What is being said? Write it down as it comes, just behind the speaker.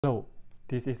Hello,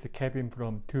 this is Kevin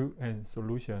from Tool and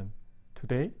Solution.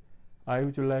 Today, I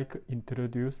would like to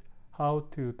introduce how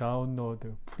to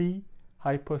download free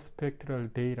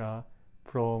hyperspectral data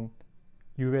from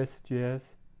USGS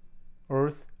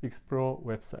Earth Explorer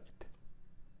website.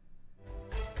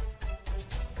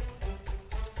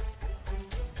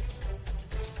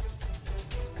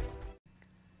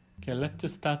 Okay,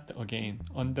 let's start again.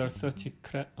 Under search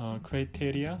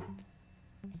criteria,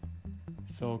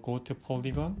 so go to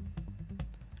polygon.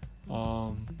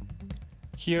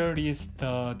 Here is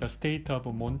the state of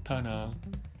Montana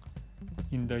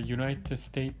in the United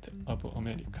States of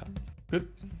America. Good.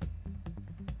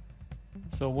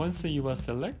 So once you are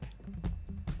select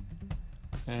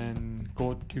and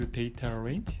go to data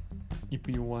range, if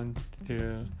you want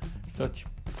to search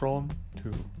from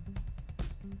to,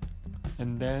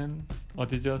 and then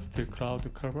adjust the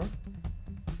cloud cover.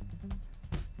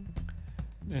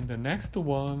 And the next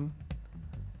one,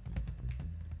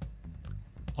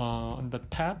 on the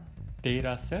tab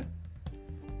data set,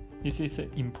 this is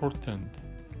important.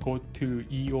 Go to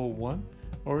EO1,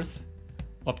 Earth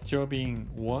Observing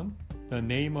 1, the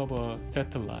name of a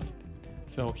satellite.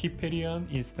 So Hyperion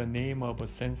is the name of a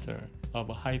sensor of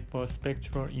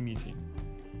hyperspectral imaging.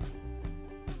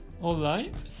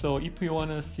 Alright, so if you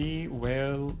want to see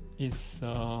where is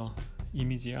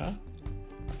image are,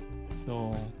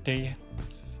 so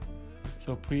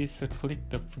please click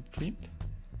the footprint.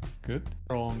 Good.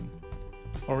 From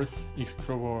Earth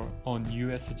Explorer on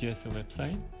USGS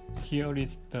website. Here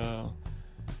is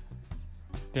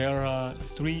there are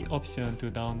three options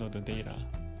to download the data.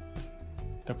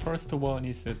 The first one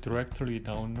is directly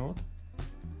download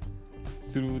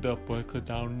through the bulk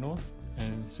download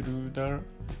and through the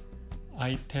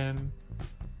item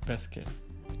basket.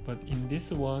 But in this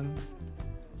one,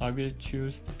 I will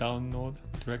choose download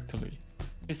directly.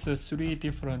 It's three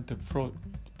different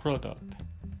products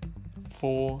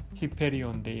for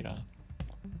Hyperion data.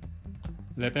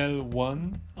 Level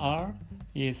 1R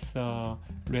is a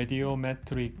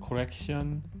radiometric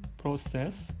correction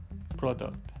process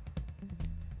product.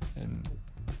 And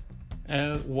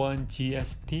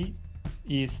L1GST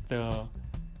is the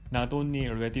not only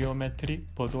radiometric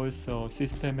but also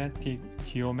systematic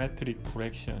geometric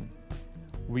correction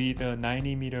with a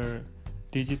 90-meter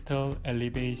digital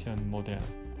elevation model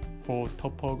for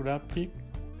topographic.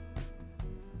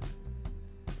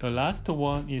 The last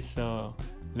one is level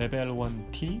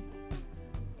 1T,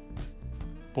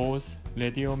 both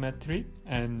radiometric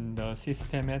and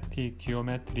systematic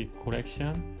geometric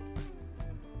correction,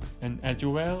 and as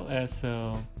well as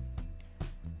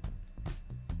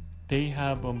they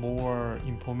have more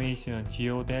information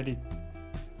geodetic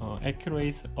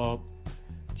accuracy of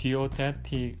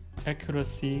geodetic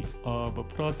accuracy of a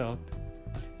product,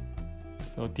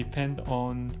 so depend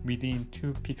on within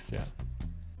 2 pixels.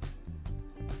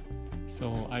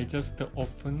 So I just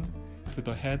open to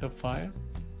the header file,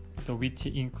 which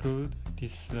include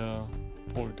this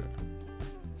folder.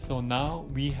 So now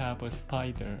we have a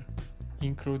spider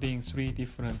including 3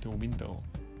 different windows.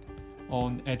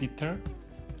 On editor,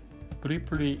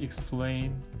 briefly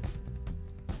explain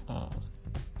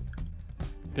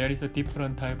there is a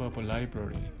different type of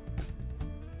library.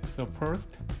 So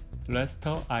first,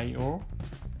 Rasterio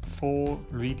for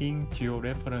reading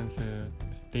georeference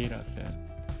data set.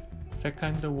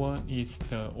 Second one is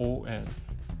the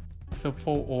OS. So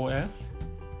for OS,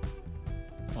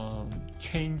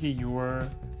 change your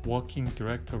working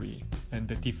directory and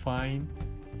define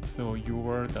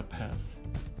the path.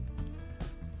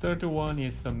 Third one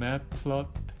is the matplot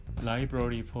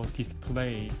library for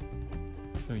display.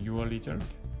 So your result.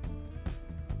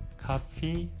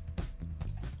 Copy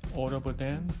all of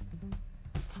them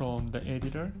from the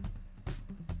editor,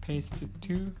 paste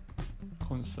to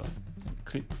console, and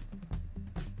click.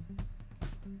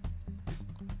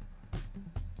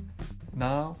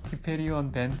 Now Hyperion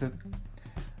band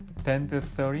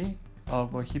 30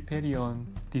 of Hyperion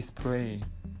display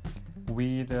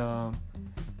with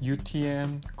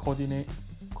UTM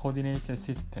coordination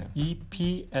system,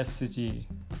 EPSG.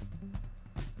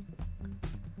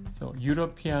 So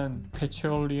European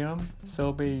Petroleum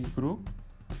Survey Group,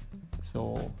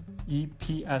 so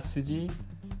EPSG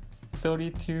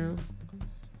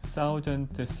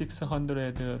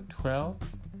 32,612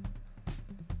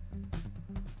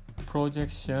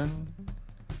 projection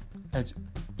as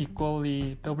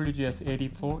equally WGS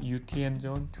 84 UTM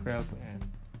zone 12M.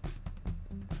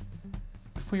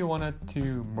 If we wanted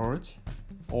to merge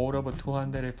all of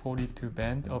 242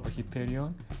 band of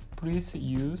Hyperion, please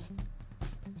use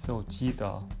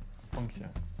GeoTIFF function.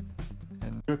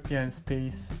 European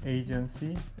Space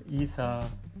Agency ESA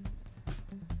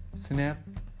snap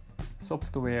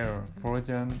software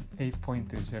version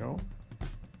 8.0.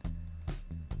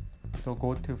 So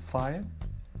go to File,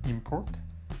 Import,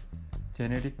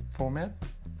 Generic Format,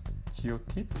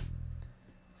 GeoTIFF.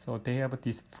 So they have a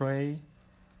display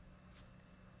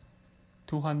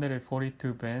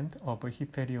 242 band of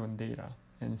Hyperion data,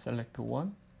 and select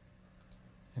one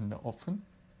and open.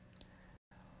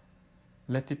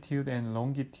 Latitude and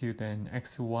longitude and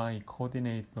XY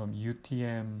coordinate from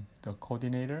UTM, the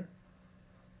coordinator.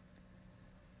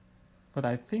 But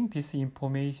I think this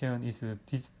information is a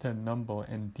digital number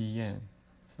and DN,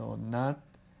 so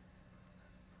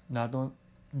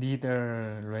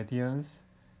neither radians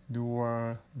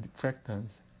nor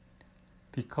diffractance,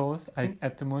 because I think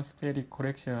atmospheric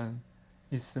correction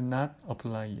is not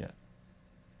applied yet.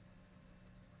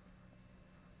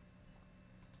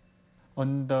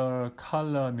 Under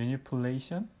color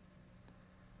manipulation,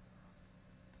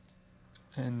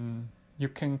 and you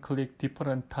can click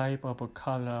different type of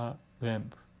color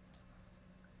lamp.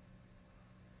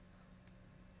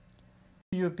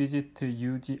 If you visit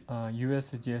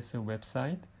USGS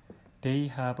website, they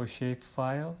have a shape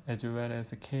file as well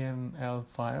as a KML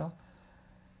file,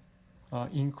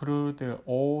 include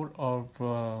all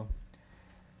of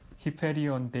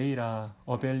Hyperion data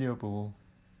available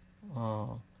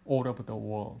all over the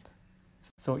world.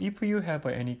 So if you have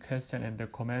any question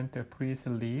and comment, please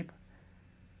leave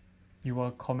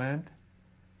your comment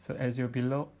so as you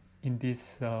below in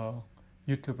this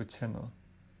YouTube channel.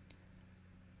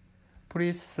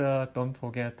 Please don't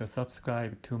forget to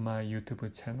subscribe to my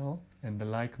YouTube channel and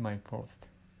like my post.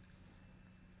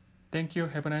 Thank you.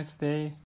 Have a nice day.